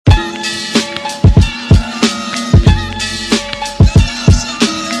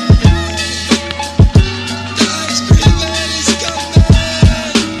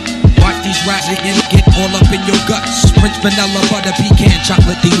vanilla, butter, pecan,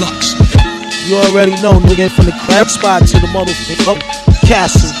 chocolate deluxe. You already know, nigga, from the crab spot to the motherfucking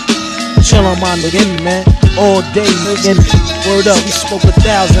castle. Chill on my nigga, man. All day, nigga. Word up, we smoke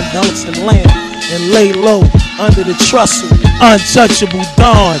 $1,000 in land and lay low under the trestle. Untouchable,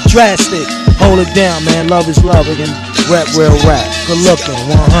 Dawn, drastic. Hold it down, man. Love is love again. Rap, real rap. Good looking,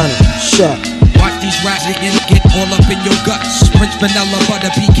 100. Chef. Watch these rats again, get all up in your guts. French vanilla,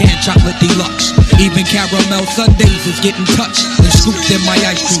 butter, pecan, chocolate deluxe. Even caramel sundaes is getting touched and scooped in my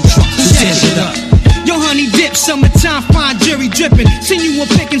ice cream truck. Who tears it up? Yo, honey dip, summertime, fine jury dripping. Seen you on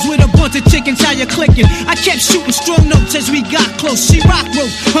pickings with a bunch of chickens, how you clicking? I kept shooting strong notes as we got close. She rock rope,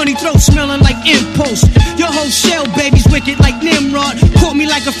 honey throat smelling like impulse. Your whole shell, baby's wicked like Nimrod. Caught me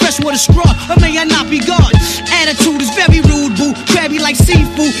like a freshwater straw, or may I not be God? Attitude is very rude, boo. Crabby like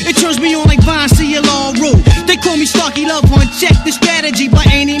seafood, it turns me on like Vine, see it all rule. They call me Starkey Love Hunt, check the strategy by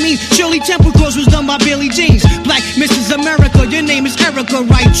any means. Shirley Temple Cross was done by Billy Jeans. Black Mrs. America, your name is Erica,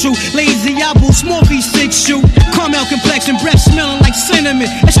 right true. Lazy Apple, small V6 shoe. Caramel complexion, breath smelling like cinnamon.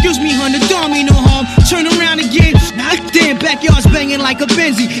 Excuse me, hun, the dog me no harm. Turn around again. Damn, backyard's banging like a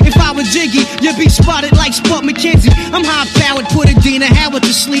Benzie. If I was Jiggy, you'd be spotted like Spot McKenzie. I'm high powered, put a Dina Howard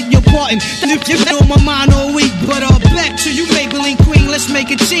to sleep, you're parting. And if you're on my mind all week, but back to you, Maybelline Queen, let's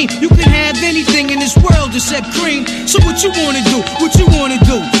make a team. You can have anything in this world except cream. So what you wanna do? What you wanna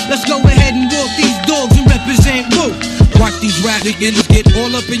do? Let's go ahead and walk these dogs and represent Woo. Watch these radigans get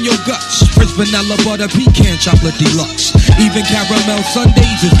all up in your guts. French vanilla, butter, pecan, chocolate deluxe. Even caramel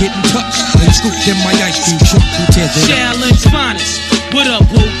sundaes is getting touched and scooped in my ice cream truck. Who tears it up? Challenge finest. What up,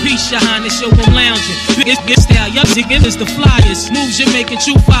 woo? Peace, your highness, yo, I'm lounging. Get style, y'all niggas is the flyers. Moves you're making,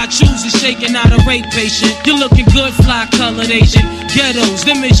 true fire chooses, shaking out a rape patient. You're looking good, fly colored Asian. Ghettos,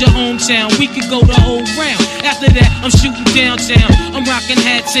 them is your hometown. We could go the whole round. After that, I'm shooting downtown. I'm rocking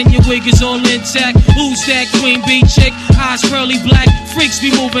hats and your wig is all intact. Who's that queen bee chick? Eyes pearly black. Freaks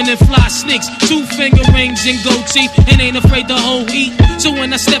be moving and fly sneaks. 2-finger rings and gold teeth and ain't afraid the whole heat. So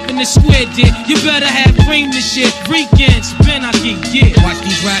when I step in the square, dear, you better have cream this shit. Weekends, Ben I keep, yeah. Watch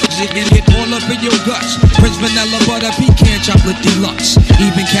these raps and get all up in your guts. French vanilla, butter, pecan, chocolate deluxe.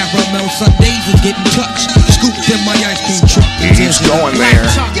 Even caramel sundaes is getting touched. Scooped in my ice cream truck. He's going there.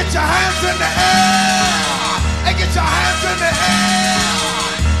 Get your hands in the air and get your hands in the air.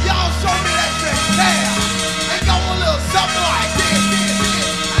 Y'all show me that shit there. And go a little something like this.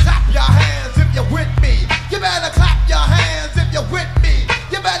 Clap your hands if you're with me. You better clap your hands if you're with me.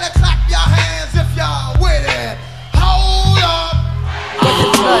 You better clap your hands if you're with it. Hold up.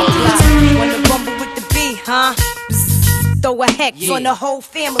 Wanna rumble with the beat, huh? Bzz, throw a hex on the whole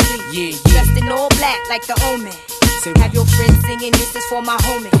family. Dressed in all black like the Omen. Have your friends singing, this is for my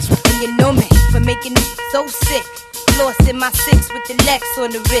homies. And you know me for making me so sick. Lost in my six with the Lex on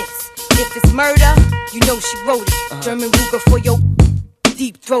the wrist. If it's murder, you know she wrote it. German Ruger for your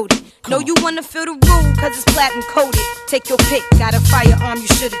deep throated. Know you wanna feel the room, cause it's platinum coated. Take your pick, got a firearm, you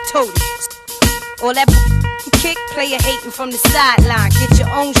should've told it. All that kick, player hating from the sideline. Get your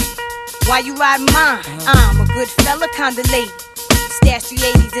own shit. Why you riding mine? I'm a good fella, kinda lady. Stash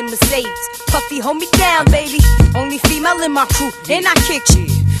 380s in Mercedes. Puffy, hold me down, baby. Only female in my crew, then I kick you.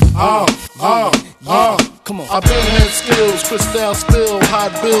 Come on. I've been had skills, crystal spill,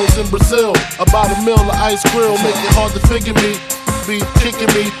 hot bills in Brazil. About a mill of ice grill, make it hard to figure me. Be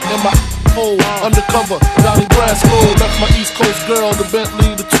kicking me in my hole, undercover, Donnie Brasco. Left my East Coast girl, the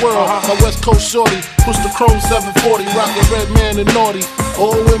Bentley, the twirl. My West Coast shorty, push the chrome 740, rockin' red man and naughty.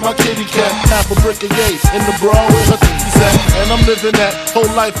 Oh, with my kitty cat, half a brick of gay, in the bra with her titties at. And I'm living that whole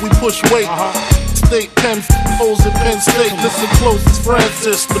life we push weight. State, Penn, O's in Penn State. Listen close, it's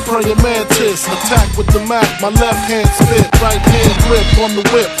Francis, the praying mantis. Attack with the Mac, my left hand spit, right hand grip on the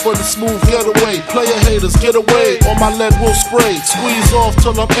whip for the smooth getaway. Player haters, get away, or my lead will spray. Squeeze off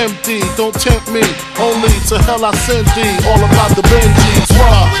till I'm empty, don't tempt me. Only to hell I send thee, all about the Benjis.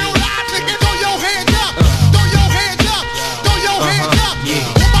 Wow.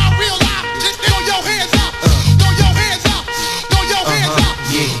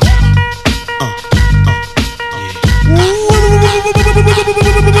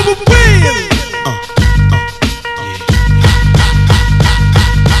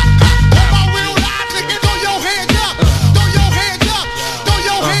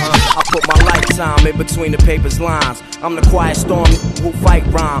 In between the paper's lines, I'm the quiet storm who fight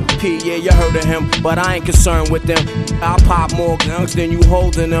rhyme. P, yeah, you heard of him, but I ain't concerned with them. I'll pop more guns than you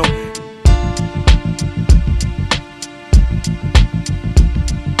holding them.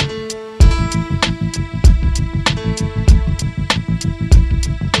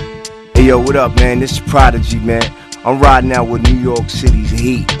 Hey yo, what up, man? This is Prodigy, man. I'm riding out with New York City's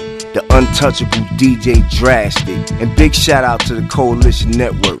heat. The untouchable DJ Drastic. And big shout out to the Coalition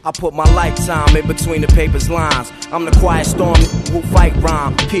Network. I put my lifetime in between the paper's lines. I'm the quiet storm who fight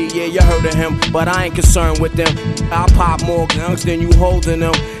rhyme. P, yeah, you heard of him, but I ain't concerned with them. I'll pop more guns than you holding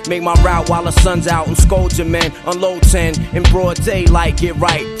them. Make my route while the sun's out and scold your men. Unload 10 in broad daylight, get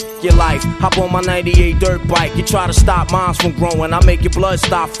right. Your life, hop on my 98 dirt bike. You try to stop moms from growing, I make your blood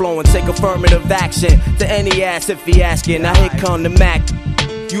stop flowing. Take affirmative action to any ass if he asking. Now here come the Mac.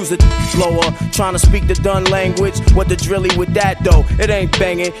 Use a blower, trying to speak the done language. What the drilly with that though? It ain't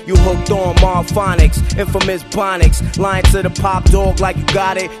banging. You hooked on Marphonics, infamous Bonics. Lying to the pop dog like you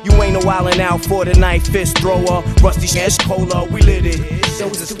got it. You ain't no wildin' out for the night. Fist thrower, rusty ash cola, we lit it. So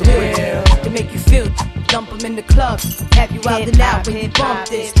it's the real to make you feel. Dump them in the clubs, have you out and out when you bump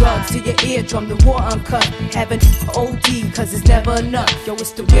this. Drugs to your eardrum, the war uncut. Having OD, cause it's never enough. Yo,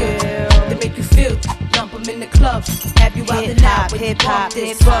 it's the real to make you feel. Dump them in the clubs, have you out and out when you bump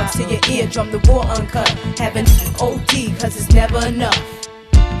this. Drugs to your eardrum, the war uncut. Having OD, cause it's never enough.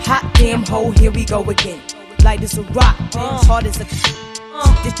 Hot damn hole, here we go again. Light as a rock, hard as a.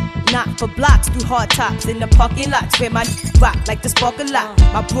 This not for blocks through hard tops in the parking lots where my rock like the spark a lot.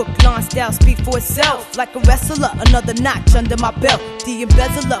 My Brooklyn style speak for itself like a wrestler. Another notch under my belt. The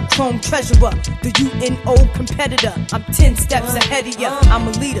embezzler, chrome treasurer, the UNO competitor. I'm 10 steps ahead of ya. I'm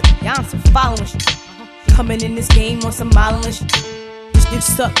a leader, yeah, I'm some following shit. Coming in this game on some modeling shit.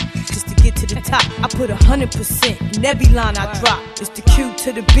 This up just to get to the top. I put 100% in every line I drop. It's the Q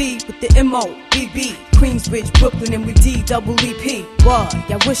to the B with the M-O-B-B. Queensbridge, Brooklyn, and with D-double-E-P. What?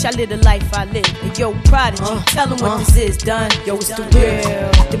 Y'all wish I lived the life I live. And yo, Prodigy, tell them what this is, done. Yo, it's the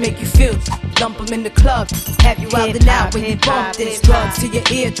real to make you feel. Dump them in the club, have you out and out when you bump this. Drugs to your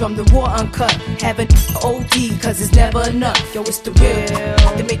eardrum, the war uncut. Having OD, cause it's never enough. Yo, it's the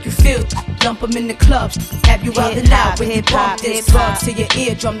real to make you feel. Dump them in the clubs, have you out and out when you bump this. Drugs to your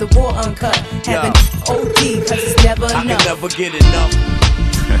eardrum, the war uncut. Having OD, cause it's never enough. I can never get enough.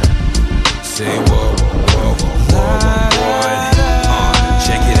 Say whoa, whoa, whoa, whoa, boy.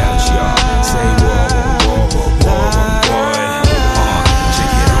 Check it out, y'all. Say whoa, whoa, whoa, whoa, boy.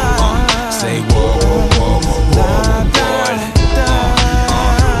 Check it out. Say whoa, whoa, whoa, whoa, boy.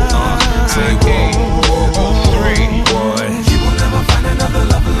 Say whoa, whoa, whoa, boy. You will never find another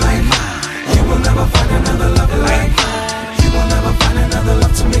lover like mine. You will never find another lover like mine. You will never find another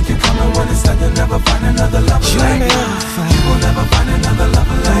love to make you come and when it's done. You'll never find another lover like mine. You will never find another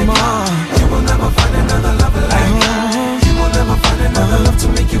lover like mine. You will never find another lover like mine. You will never find another love to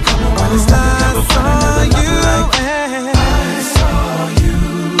make you come and when it's done. You'll never find another lover like mine. I saw you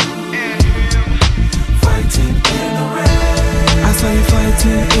fighting in the rain. I saw you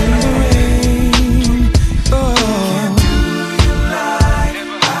fighting in the rain. Oh. You can't do you like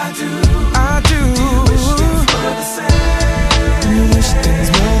I do. I do. You wish things were the same. You wish things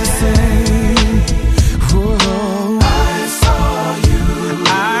were the same. Whoa.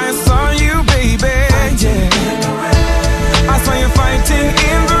 I saw you, baby. Yeah. I saw you fighting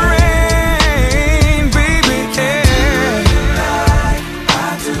in the rain, baby. Yeah. Like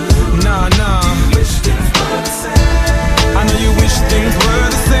I do. Nah. You wish things were the same. I know you wish things were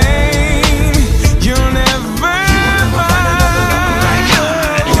the same. You'll never find another love like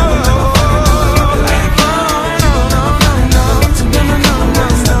mine. You will never find another love like mine. You will never find another love to make you come and when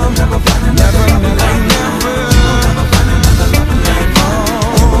it's done. You'll never find another love like mine. You will never find another love like mine.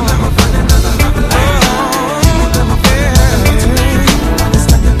 You will never find another love like mine. You will never find another love to make you come and when it's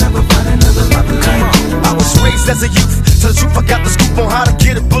done. You'll never find another love like mine. I was raised as a youth. Tell the truth, I got the scoop on how to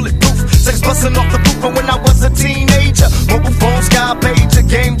get it bulletproof. Sex busting off the roof, but when I was a teenager, mobile phones, sky pager,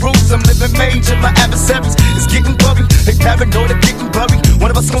 game rules, I'm living major. My adversaries is getting worried. They paranoid, they're getting buried.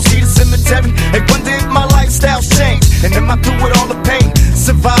 One of us gon' see the cemetery. They wonder if my lifestyle's changed, and am I through with all the pain?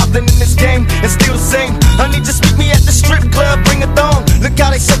 Surviving in this game and still the same. Honey, just meet me at the strip club, bring a thong. Look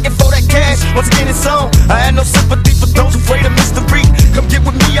how they shaking for that cash. Once again, it's on. I had no sympathy for those afraid of mystery. Come get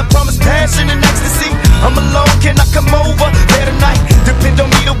with me, I promise passion and ecstasy. I'm alone, can I come over there tonight? Depend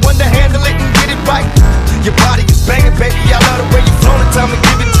on me, the one to handle it and get it right. Your body is banging, baby. I love the way you flow. The time to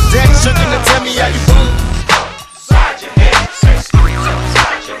give it to daddy. Sugar, now tell me how you feel. Side your head, say scoop,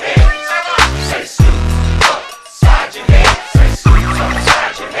 side your head. Say scoop, side your head. Say scoop,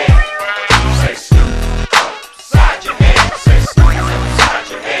 side your head. Say scoop, side your head. Say scoop, side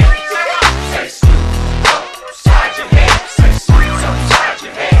your head. Say scoop, side your head. Say scoop, side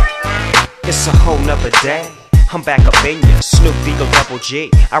your head. It's a whole nother day. I'm back up in ya, Snoop Eagle Double G.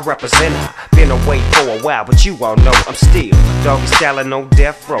 I represent her. Been away for a while, but you all know I'm still doggy stylin', no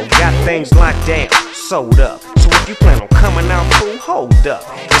death row. Got things locked down, sold up. So if you plan on coming out, fool, hold up.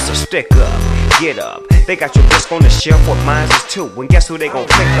 It's a So stick up, get up. They got your disc on the shelf, what mine is too. And guess who they gon'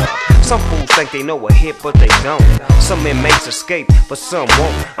 pick up? Some fools think they know a hit, but they don't. Some inmates escape, but some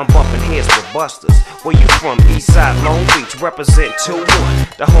won't. I'm bumping heads with busters. Where you from? Eastside, Long Beach, represent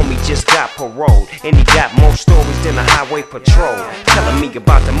 2-1. The homie just got paroled, and he got more stories than the highway patrol. Telling me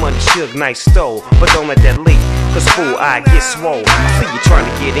about the money Suge Knight stole, but don't let that leak, cause fool, I get swole. See you trying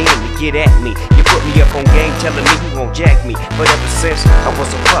to get in to get at me. You put me up on game, telling me you won't jack me. But ever since I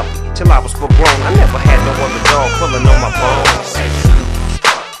was a puppy, till I was full grown, I never had no other dog pulling on my bones. Say Snoop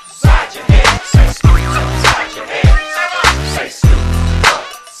upside your head. Say Snoop upside your head. Say Snoop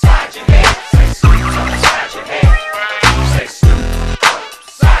upside your head. Say Snoop upside your head. Say Snoop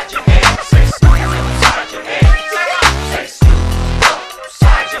upside your head. Say Snoop upside your head. Say Snoop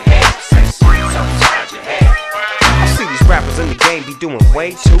upside your head. Say Snoop upside your head. I see these rappers in the game be doing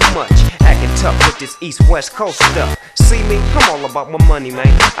way too much, acting tough with this East-West Coast stuff. See me, I'm all about my money, man.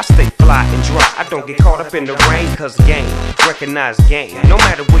 I stay fly and dry, I don't get caught up in the rain. Cause game, recognize game. No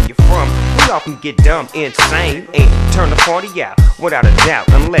matter where you're from, we all can get dumb, insane, and turn the party out, without a doubt.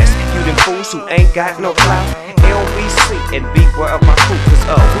 Unless you them fools who ain't got no clout. LBC and beware of my crew. Cause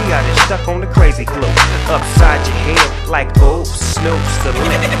we got it stuck on the crazy glue. Upside your head like oops, Snoop's the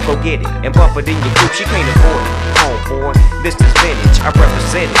limit. Go get it and bump it in your group, you can't afford it. Homeboy, this is vintage, I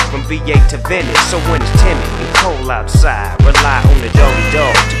represent it from VA to Venice. So when it's timid and cold outside, rely on the doggy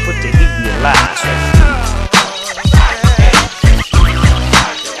dog to put the heat in your lives.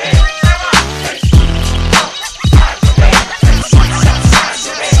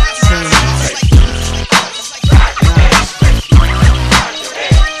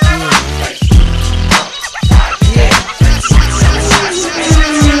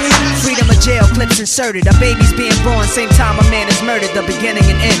 Clips inserted, a baby's being born, same time a man is murdered, the beginning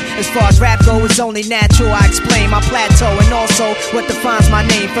and end. As far as rap go, it's only natural, I explain my plateau and also what defines my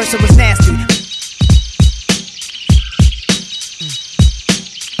name. First it was nasty.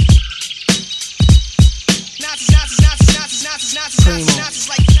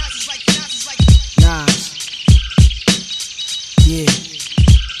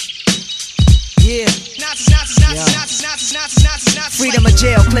 Freedom of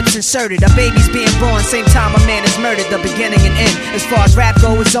jail, clips inserted. A baby's being born, same time a man is murdered, the beginning and end. As far as rap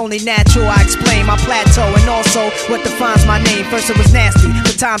go, it's only natural, I explain my plateau and also what defines my name. First it was nasty,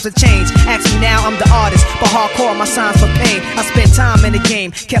 but times have changed. Ask me now, I'm the artist, but hardcore my signs for pain. I spent time in the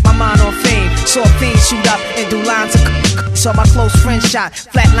game, kept my mind on fame. Saw fiends shoot up and do lines of saw my close friend shot,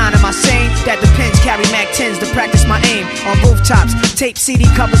 flatline in my sane. That depends, carry Mac 10s to practice my aim. On rooftops, tape CD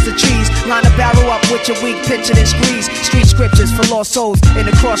covers the trees. Line a barrel up with your weak picture then squeeze. Street scriptures for lost souls in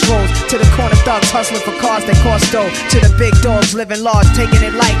the crossroads. To the corner thugs hustling for cars that cost dough. To the big dogs living large, taking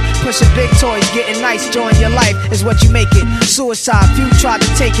it light. Pushing big toys, getting nice, join your life is what you make it. Suicide, few tried to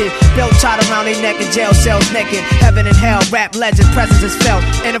take it. Belt tied around their neck in jail cells naked. Heaven and hell, rap legend, presence is felt.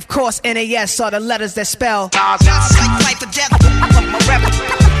 And of course NAS are the letters that spell Nazis like life or death. My rap,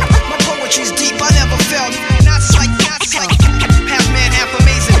 my poetry's deep, I never felt. Nazis like half man, half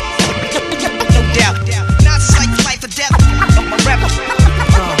amazing. No doubt. Nazis like life or death. My rap,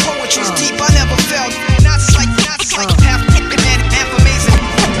 my poetry's deep, I never felt. Nazis like half man, half amazing.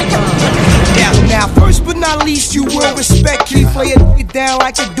 Now, first but not least, you will respect me. Play it down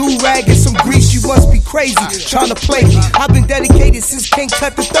like a do-rag and some grease. You must be crazy, trying to play me. I've been dedicated since King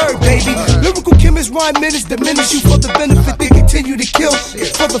Tut the Third, baby. Lyrical chemists, rhyme minutes, diminish you for the benefit. They continue to kill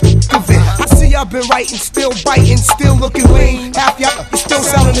for the of it. I see I've been writing, still biting, still looking lame. Half y'all still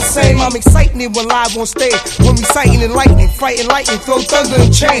sounding the same. I'm exciting it when live on stage. When reciting and lightning, fighting lightning, throw thunder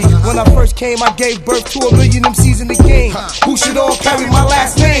and chains. When I first came, I gave birth to 1 million MCs in the game. Who should all carry my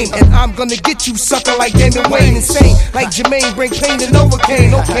last name? And I'm gonna get you sucker like Damon Wayne, insane like Jermaine, bring pain to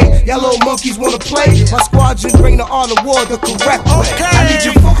Novocaine. Okay, y'all little monkeys wanna play. My squadron bring the art of war the correct way. I need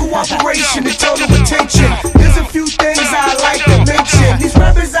your full cooperation and total attention. There's a few things I like to mention. These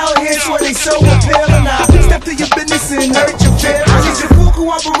rappers out here swear they so appealing. I step to your business and hurt your feelings. I need your full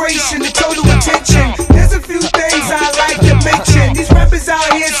cooperation and total attention. There's a few things I like to mention. These rappers out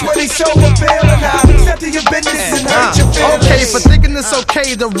here swear they so appealing. I step to your business and hurt your feelings. Okay, for thinking it's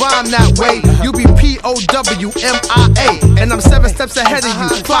okay to rhyme that way, you be POWMIA, and I'm 7 steps ahead of you.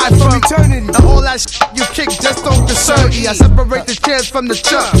 Fly from eternity, and all that shit you kick just don't concern me. I separate the chairs from the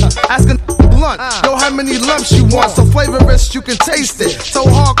chunks. Asking blunt, yo, how many lumps you want? So flavorous you can taste it. So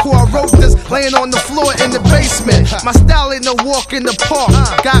hardcore I wrote this, laying on the floor in the basement. My style ain't no walk in the park.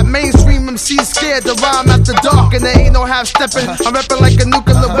 Got mainstream MCs scared to rhyme after dark, and there ain't no half stepping. I'm rapping like a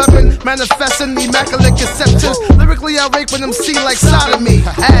nuclear weapon, manifesting immaculate conceptions. Lyrically I rape with MC like sodomy.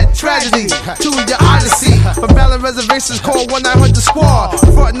 Add track tragedy to your odyssey. For valid reservations, call 1-900-SQUAD.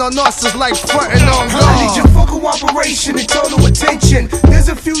 Frontin' on us is like frontin' on God. I need your full cooperation and total attention. There's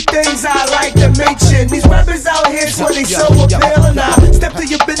a few things I like to mention. These rappers out here swear they so appealing. Now step to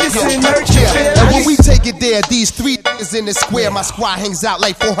your business and hurt your feelings. And when we take it there, these 3 niggas in the square, my squad hangs out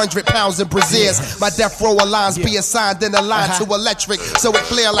like 400 pounds in Braziers. My death row lines be assigned in a line to electric, so it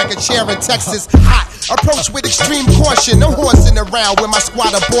flare like a chair in Texas. Hot, approach with extreme caution. No horsing around with my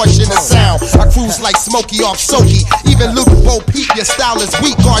squad abortion and sound. I cruise like Smokey off Soaky. Even Luke Bo Peep, your style is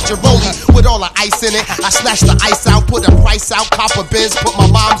weak. Guard your rollie with all the ice in it. I slash the ice out, put a price out. Copper biz, put my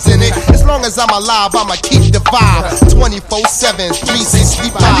mom's in it. As long as I'm alive, I'ma keep the vibe. 24/7,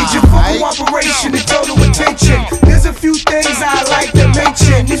 365. I need your full cooperation and total attention. There's a few things I like to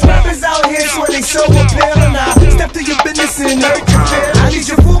mention. These rappers out here swear they so appealing. Now step to your business and hurt your feelings. I need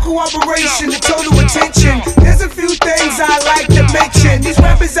your full cooperation and total attention. There's a few things I like to mention. These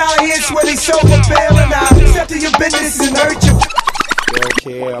rappers out here swear they so appealing. Now step to your business and hurt your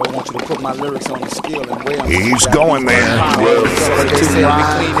Okay, I want you to put my lyrics on the scale and weigh them. He's going there. They said we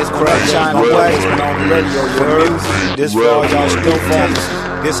clean this crap, China West, and on the radio, you heard? This for all y'all still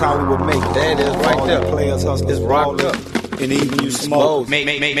farmers. This how we would make it. That is right there. Players hustle. It's rocked up. And even you smoke.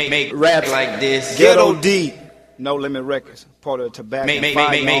 Make rap like this. Ghetto D. No Limit Records. Part of the tobacco. Make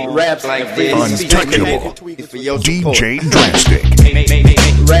raps like this. Untouchable. For your DJ Drastic. Make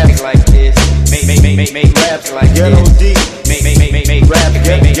raps like this. Make raps like this. Ghetto D. Make rap.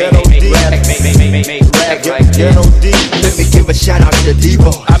 Ghetto D. Make rap like this. Ghetto D. Let me give a shout out to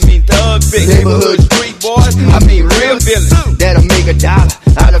Devo. I mean thug big Neighborhood street boys. I mean real villains that'll make $1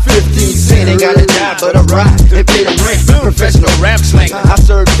 out of 15 cents. Ain't gotta die, but I ride and pay the rent. Professional rap slang. I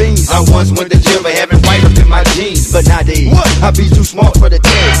serve beans. I once went to jail for having white up in my jeans, but nowadays I be too smart for the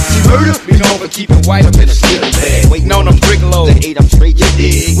tag. See, murder be known for keeping white up in the steel bag. Waiting on them brick loads. The 8 I'm straight, you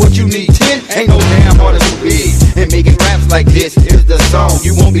dig. What you need 10 ain't no damn order too big. And making raps like this is the song.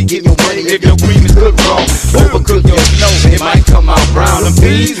 You won't be getting your money if your cream is cooked wrong. Overcook your snow, it might come out brown. Them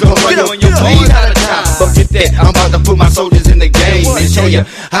beans gon' run your clean out of time. Forget that, I'm about to put my soldiers in the game and show you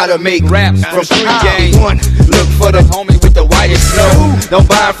how to make raps from street game. One, look for the homie with the whitest snow. Don't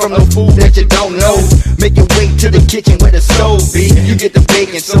buy from no food that you don't know. Make your way to the kitchen where the stove be. You get the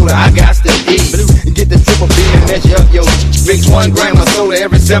baking soda, I got the D. Get the triple B and measure up your mix 1 gram of soda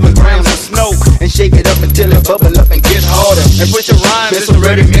every 7 grams of snow. And shake it up until it bubble up and get harder. And put your rhymes in some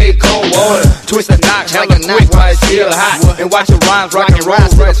ready-made cold water. Twist a knock, hella quick while it's still hot. And watch your rhymes rock and roll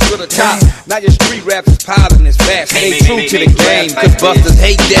right to the top. Now your street rap is piling this fast. Stay true to the game, cause busters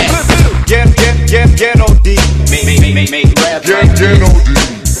hate that. Ghetto D. Make rap like Ghetto D.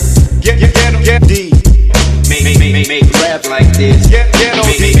 Get D. Make rap like this. Ghetto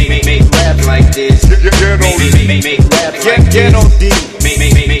D. Make rap like this. Ghetto D. Make rap like this. Ghetto D.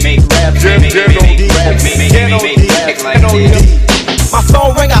 Make rap. Ghetto D. My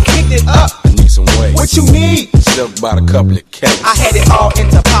phone rang, I picked it up. I need some weight. What you need? Silk about a couple of cakes. I had it all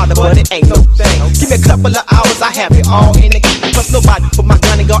into powder, but it ain't no thing. Give me a couple of hours, I have it all in the key. Plus nobody put my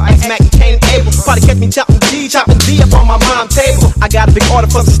gun and go and smack and ain't able. Probably kept me chopping D up on my mom's table. I got a big order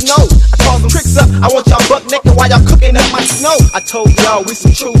for some snow. I called some tricks up. I want y'all buck naked while y'all cooking up my snow. I told y'all we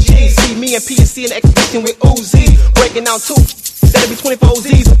some true G's. See me and PNC in the expedition with Uzi. Breaking down 2. That'll be 24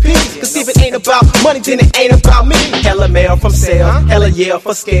 Z's a piece. Cause if it ain't about money, then it ain't about me. Hella mail from sale, hella yeah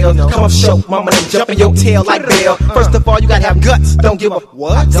for scale. Come up show, mama, they jump in your tail like bail. First of all, you gotta have guts, don't give a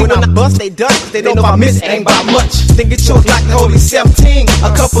what? See when I bust, they duck, they don't know if I miss, it ain't by much. Then get yours like the Holy 17.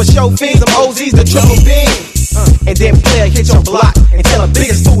 A couple show fiends, some OZs, the triple beam. And then player hit your block and tell the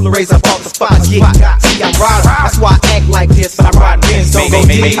biggest fool to raise up off the spot. Yeah, see I'm riding, that's why I act like this. But I ride Benz, don't go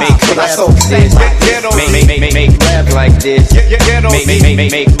deep, cause I so sick. Make rap like this. Make rap like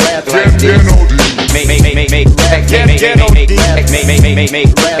this. Make rap like this. Make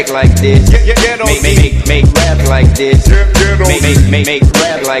rap like this. Make rap like this. Make rap like this. Make rap like this.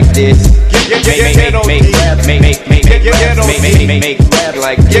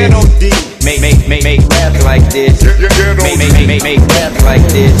 Make rap like this. Make rap like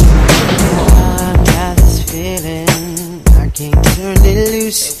this. I got this feeling I can't turn it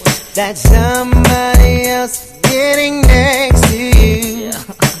loose. That somebody else getting next to you.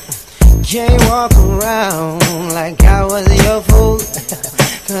 Can't walk around like I was your fool.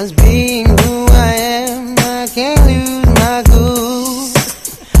 Cause being who I am, I can't lose my cool.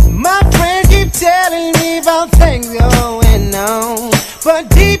 My friends keep telling me about things going on, but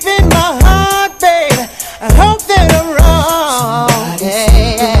deep in my heart, babe, I hope that I'm wrong.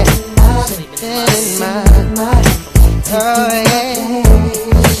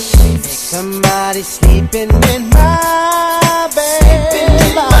 Somebody sleeping in my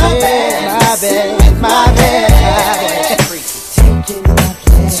bed.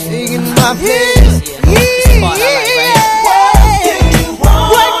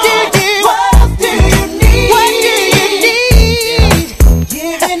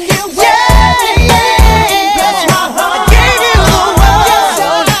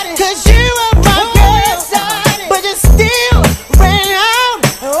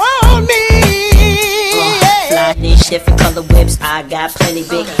 plenty.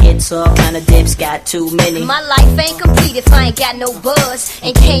 Big hits, all kind of dips, got too many. My life ain't complete if I ain't got no buzz.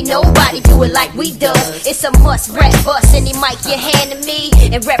 And can't nobody do it like we does. It's a must rap bust. Any mic you hand to me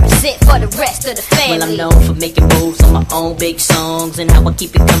and represent for the rest of the family. Well, I'm known for making moves on my own big songs and how I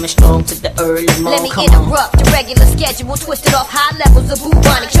keep it coming strong to the early morning. Let me interrupt the regular schedule, twisted off high levels of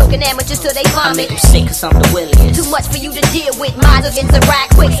bubonic, choking amateurs till they I make vomit. them sick cause I'm the williest. Too much for you to deal with. Mine's against the ride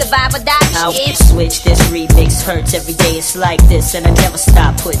quick, survive or die. I'll Shit. switch, this remix hurts every day. It's like this, and I never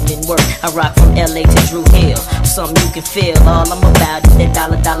stop putting in work. I rock from LA to Drew Hill, something you can feel. All I'm about is that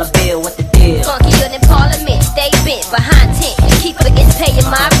dollar bill. What the deal? Funkier than Parliament, stay bent behind tent. Keep against paying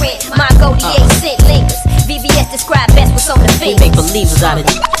my rent. My goldie 8 cent lingers. VVS describe best what's on the We fingers. make believers out of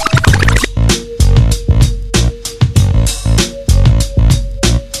you.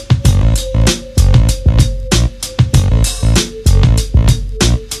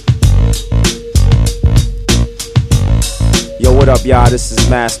 Yo, what up, y'all? This is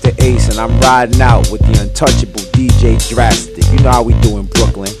Master Ace, and I'm riding out with the untouchable DJ Drastic. You know how we do in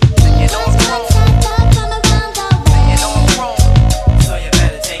Brooklyn.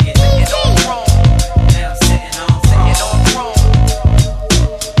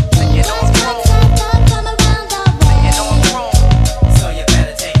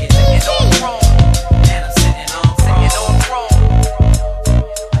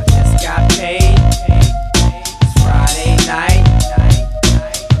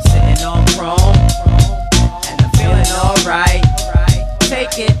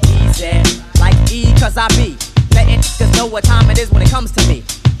 Cause I be letting niggas know what time it is when it comes to me.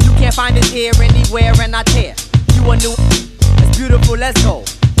 You can't find it here, anywhere, and I tear. You a new, it's beautiful, let's go.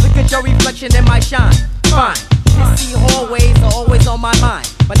 Look at your reflection in my shine. Fine, see hallways are always on my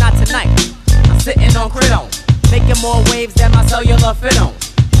mind, but not tonight. I'm sitting on Cridon, making more waves than my cellular fit on.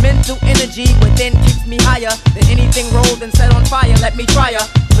 Mental energy within keeps me higher than anything rolled and set on fire. Let me try a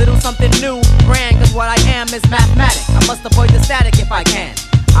little something new, brand, cause what I am is mathematic. I must avoid the static if I can.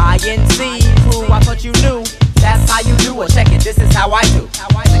 INC crew, I thought you knew. That's how you do it. Check it, this is how I do.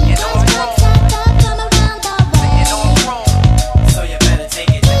 So you better take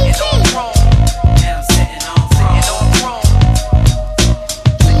it, and I'm sitting on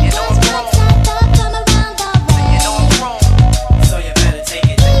chrome. So you better take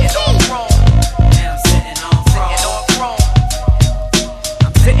it, and I'm sitting on chrome.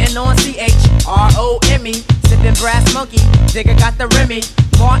 I'm sitting on CHROME, sipping brass monkey. Digger got the Remy.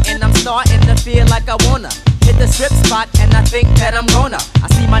 And I'm starting to feel like I wanna hit the strip spot, and I think that I'm gonna. I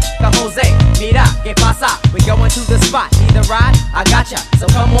see my nigga Jose, mira, que pasa? We going to the spot, need a ride? I gotcha, so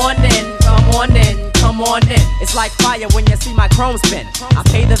come on in, come on in, come on in. It's like fire when you see my chrome spin. I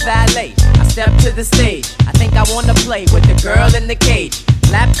pay the valet, I step to the stage. I think I wanna play with the girl in the cage.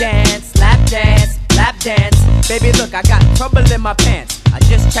 Lap dance, lap dance, lap dance. Baby look, I got trouble in my pants. I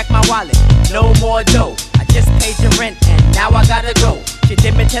just checked my wallet, no more dough. I just paid your rent and now I gotta go. She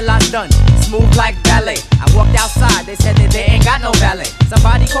did me till I'm done, smooth like ballet. I walked outside, they said that they ain't got no valet.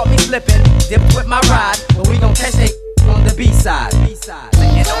 Somebody caught me slipping, dipped with my ride, but we gon' catch they on the B-side.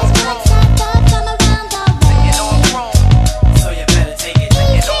 So you better take it, and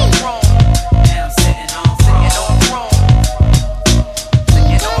I'm sitting on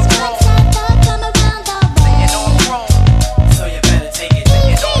chrome. So you better take it, and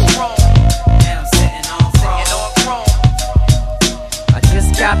I'm sitting on chrome. I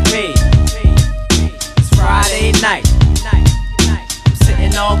just got paid. It's Friday night. I'm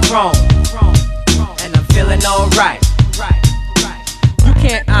sitting on chrome, and I'm feeling alright. You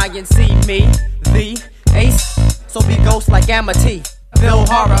can't INC me, the ace. So be ghost like Amity. Bill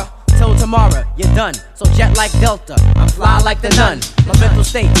horror till tomorrow. You're done. So jet like Delta. I'm fly like the nun. My mental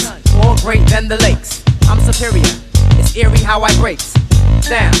state's more great than the lakes. I'm superior. It's eerie how I breaks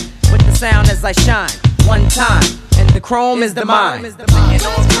down with the sound as I shine. One time, and the chrome is the mine.